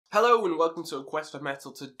Hello and welcome to A Quest for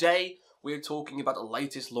Metal. Today we're talking about the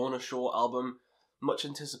latest Lorna album, much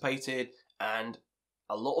anticipated, and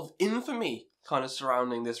a lot of infamy kind of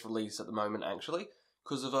surrounding this release at the moment actually,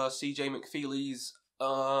 because of CJ McFeely's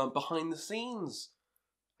behind the scenes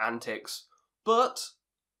antics. But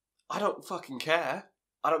I don't fucking care.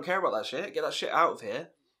 I don't care about that shit. Get that shit out of here.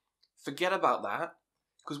 Forget about that,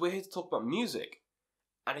 because we're here to talk about music.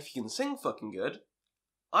 And if he can sing fucking good,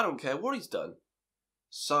 I don't care what he's done.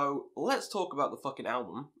 So, let's talk about the fucking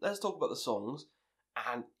album, let's talk about the songs,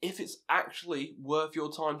 and if it's actually worth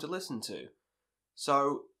your time to listen to.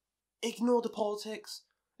 So, ignore the politics,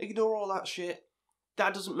 ignore all that shit.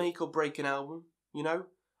 That doesn't make or break an album, you know?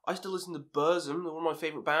 I still listen to Burzum, they're one of my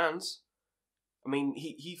favourite bands. I mean,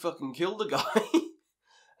 he fucking killed a guy,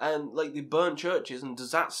 and, like, they burnt churches, and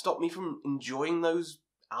does that stop me from enjoying those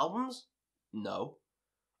albums? No.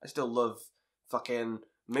 I still love fucking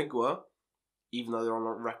Migwa, even though they're on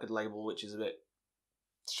a record label which is a bit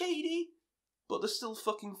shady, but they're still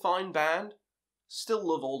fucking fine band. Still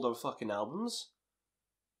love all their fucking albums.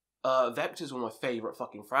 Vector's one of my favourite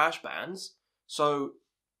fucking thrash bands, so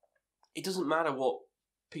it doesn't matter what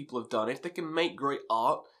people have done. If they can make great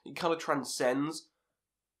art, it kind of transcends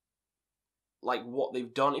like what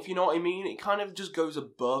they've done, if you know what I mean. It kind of just goes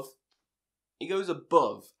above. It goes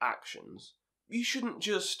above actions. You shouldn't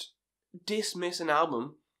just dismiss an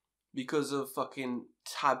album because of fucking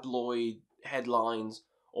tabloid headlines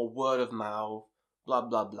or word of mouth, blah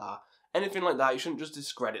blah blah. Anything like that, you shouldn't just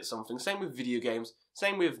discredit something. Same with video games,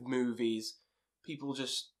 same with movies. People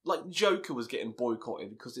just, like, Joker was getting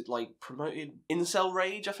boycotted because it, like, promoted incel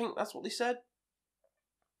rage, I think that's what they said.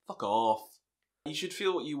 Fuck off. You should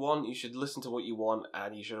feel what you want, you should listen to what you want,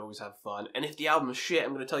 and you should always have fun. And if the album is shit,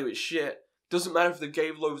 I'm going to tell you it's shit. Doesn't matter if they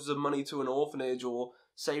gave loads of money to an orphanage or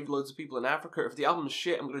saved loads of people in Africa. If the album's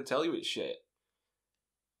shit, I'm going to tell you it's shit.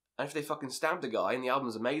 And if they fucking stabbed a guy and the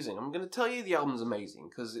album's amazing, I'm going to tell you the album's amazing,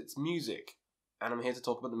 because it's music, and I'm here to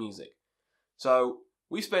talk about the music. So,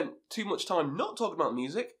 we spent too much time not talking about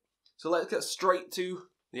music, so let's get straight to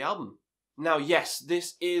the album. Now, yes,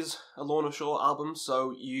 this is a Lorna album,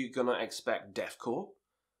 so you're going to expect deathcore.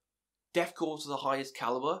 Deathcore to the highest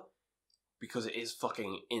caliber, because it is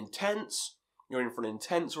fucking intense. You're in for an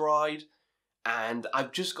intense ride. And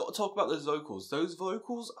I've just got to talk about those vocals. Those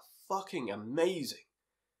vocals are fucking amazing.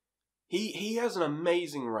 He has an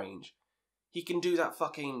amazing range. He can do that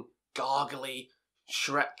fucking gargly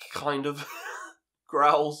Shrek kind of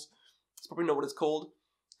growls. It's probably not what it's called.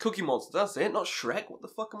 Cookie Monster, that's it, not Shrek. What the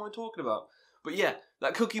fuck am I talking about? But yeah,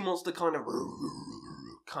 that Cookie Monster kind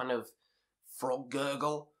of frog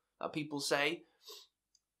gurgle that people say.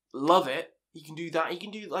 Love it. He can do that. He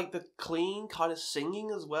can do, like, the clean kind of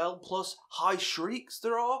singing as well, plus high shrieks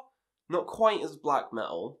there are. Not quite as black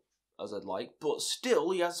metal as I'd like, but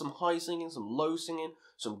still he has some high singing, some low singing,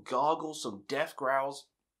 some gargles, some death growls.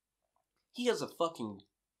 He has a fucking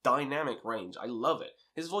dynamic range. I love it.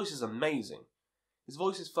 His voice is amazing. His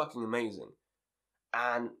voice is fucking amazing.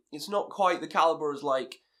 And it's not quite the caliber as,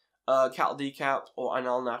 like, Cattle Decapped or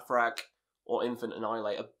Anal Nafrak or Infant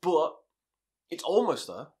Annihilator, but it's almost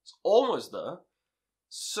there. It's almost there.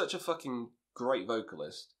 Such a fucking great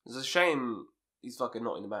vocalist. It's a shame he's fucking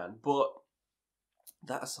not in the band. But,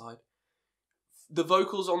 that aside, the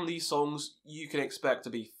vocals on these songs you can expect to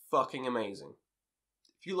be fucking amazing.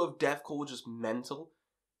 If you love deathcore just mental,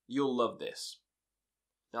 you'll love this.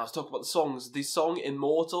 Now let's talk about the songs. The song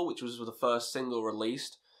Immortal, which was the first single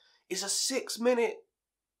released, is a 6-minute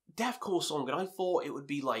deathcore song. And I thought it would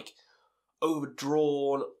be, like,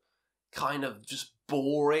 overdrawn, kind of just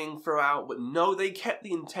boring throughout, but no, they kept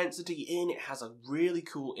the intensity in. It has a really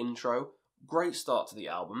cool intro, great start to the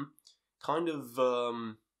album, kind of,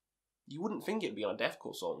 you wouldn't think it'd be on a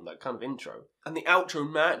deathcore song, that kind of intro, and the outro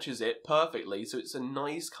matches it perfectly, so it's a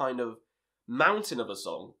nice kind of mountain of a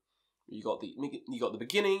song. You got the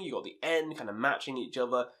beginning, you got the end, kind of matching each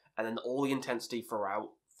other, and then all the intensity throughout,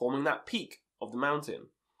 forming that peak of the mountain.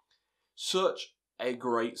 Such a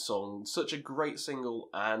great song, such a great single,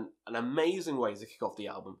 and an amazing way to kick off the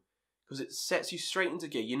album, because it sets you straight into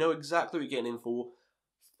gear. You know exactly what you're getting in for.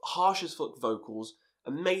 Harsh as fuck vocals,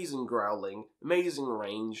 amazing growling, amazing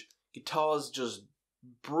range, guitars just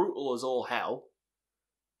brutal as all hell,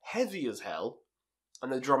 heavy as hell,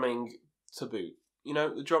 and the drumming to boot. You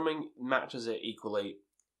know, the drumming matches it equally.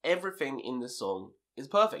 Everything in this song is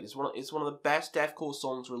perfect. It's one of the best deathcore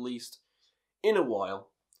songs released in a while.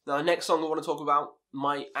 Now, the next song I want to talk about,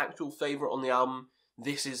 my actual favourite on the album,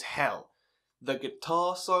 This Is Hell. The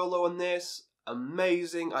guitar solo on this,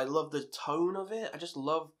 amazing. I love the tone of it. I just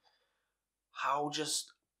love how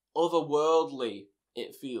just otherworldly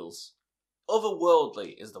it feels.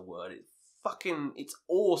 Otherworldly is the word. It's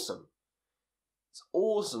awesome. It's an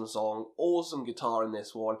awesome song, awesome guitar in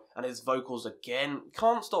this one, and his vocals again,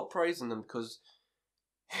 can't stop praising them because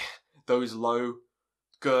those low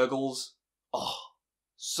gurgles, oh,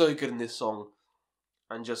 so good in this song.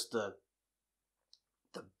 And just the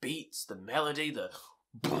beats, the melody, the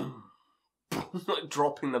boom, boom, like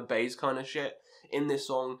dropping the bass kind of shit in this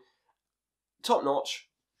song, top notch,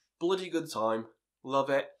 bloody good time, love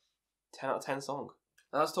it, 10 out of 10 song.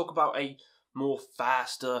 Now let's talk about a more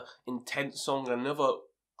faster, intense song, and another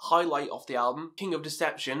highlight of the album, King of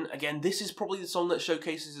Deception. Again, this is probably the song that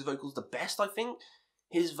showcases his vocals the best, I think.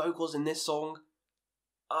 His vocals in this song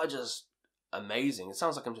are just amazing. It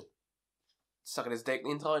sounds like I'm just sucking his dick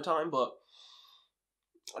the entire time, but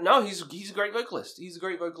no, he's a great vocalist. He's a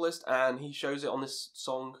great vocalist, and he shows it on this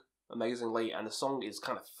song amazingly, and the song is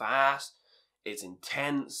kind of fast, it's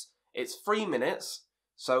intense, it's 3 minutes,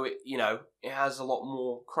 so it has a lot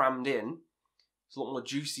more crammed in. There's a lot more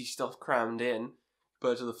juicy stuff crammed in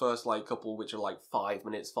compared to the first couple, which are 5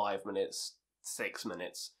 minutes, 6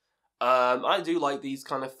 minutes. I do like these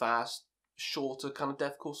kind of fast, shorter kind of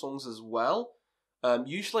deathcore songs as well.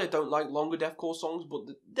 Usually I don't like longer deathcore songs, but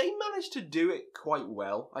they managed to do it quite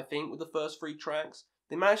well, I think, with the first 3 tracks.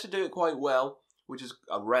 They managed to do it quite well, which is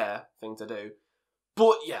a rare thing to do.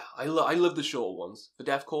 But yeah, I love the shorter ones. For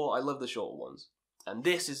deathcore, I love the shorter ones. And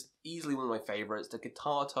this is easily one of my favourites. The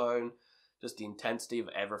guitar tone, just the intensity of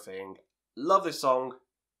everything. Love this song.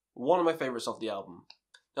 One of my favourites off the album.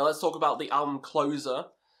 Now let's talk about the album closer,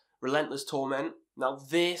 Relentless Torment. Now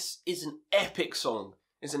this is an epic song.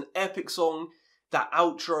 It's an epic song. That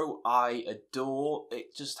outro I adore.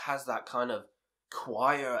 It just has that kind of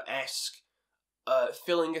choir-esque,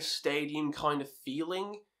 filling a stadium kind of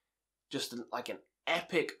feeling. Just like an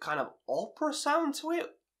epic kind of opera sound to it.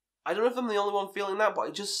 I don't know if I'm the only one feeling that, but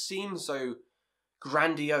it just seems so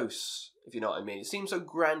grandiose, if you know what I mean. It seems so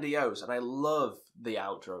grandiose, and I love the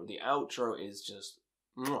outro. The outro is just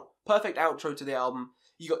perfect outro to the album.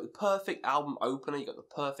 You got the perfect album opener, you got the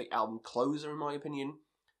perfect album closer, in my opinion.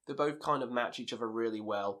 They both kind of match each other really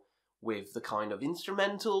well with the kind of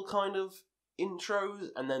instrumental kind of intros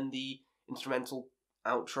and then the instrumental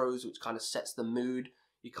outros, which kind of sets the mood.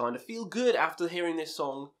 You kind of feel good after hearing this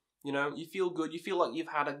song. You feel good. You feel like you've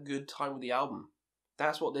had a good time with the album.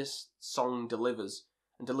 That's what this song delivers,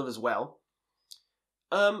 and delivers well.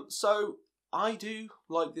 So I do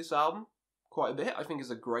like this album quite a bit. I think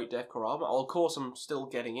it's a great deathcore album. Of course, I'm still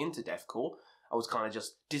getting into deathcore. I was kind of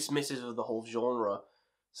just dismissive of the whole genre,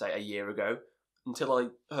 say, a year ago, until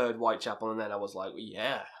I heard Whitechapel, and then I was like,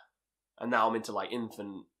 yeah. And now I'm into,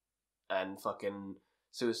 Infant and fucking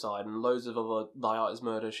Suicide and loads of other Thy Art Is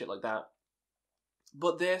Murder, shit like that.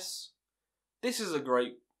 But this is a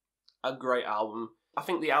great album. I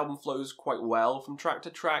think the album flows quite well from track to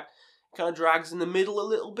track. It kind of drags in the middle a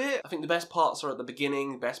little bit. I think the best parts are at the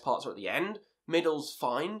beginning, the best parts are at the end. Middle's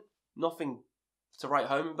fine. Nothing to write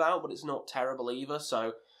home about, but it's not terrible either,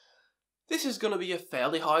 so this is going to be a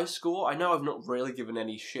fairly high score. I know I've not really given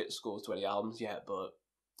any shit scores to any albums yet, but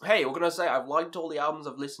hey, what can I say? I've liked all the albums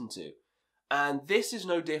I've listened to. And this is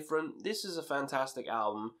no different. This is a fantastic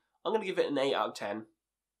album. I'm going to give it an 8 out of 10.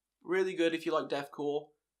 Really good if you like deathcore.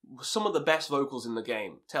 Some of the best vocals in the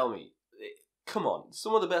game. Tell me. Come on.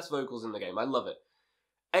 Some of the best vocals in the game. I love it.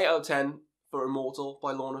 8 out of 10 for Immortal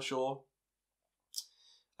by Lorna.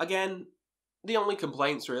 Again, the only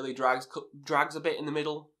complaints really drags a bit in the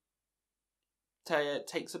middle.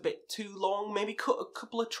 Takes a bit too long. Maybe cut a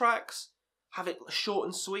couple of tracks. Have it short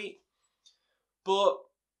and sweet. But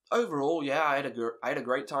overall, yeah, I had a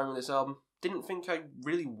great time with this album. Didn't think I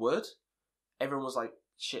really would. Everyone was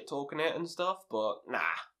shit talking it and stuff, but nah.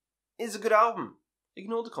 It's a good album.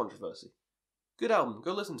 Ignore the controversy. Good album.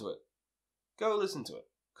 Go listen to it. Go listen to it.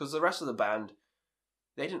 Because the rest of the band,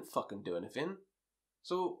 they didn't fucking do anything.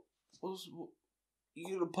 So,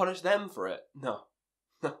 you gonna punish them for it? No.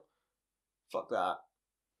 No. Fuck that.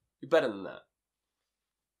 You're better than that.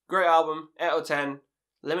 Great album. 8 out of 10.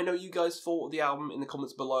 Let me know what you guys thought of the album in the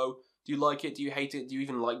comments below. Do you like it? Do you hate it? Do you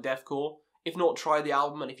even like deathcore? If not, try the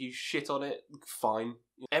album, and if you shit on it, fine.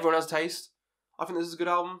 Everyone has taste. I think this is a good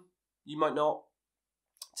album. You might not.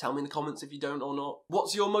 Tell me in the comments if you don't or not.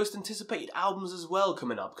 What's your most anticipated albums as well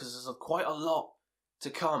coming up? Because there's quite a lot to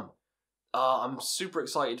come. I'm super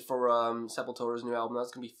excited for Sepultura's new album. That's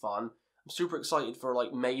going to be fun. I'm super excited for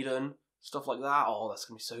Maiden, stuff like that. Oh, that's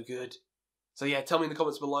going to be so good. So yeah, tell me in the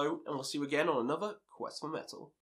comments below, and we'll see you again on another Quest for Metal.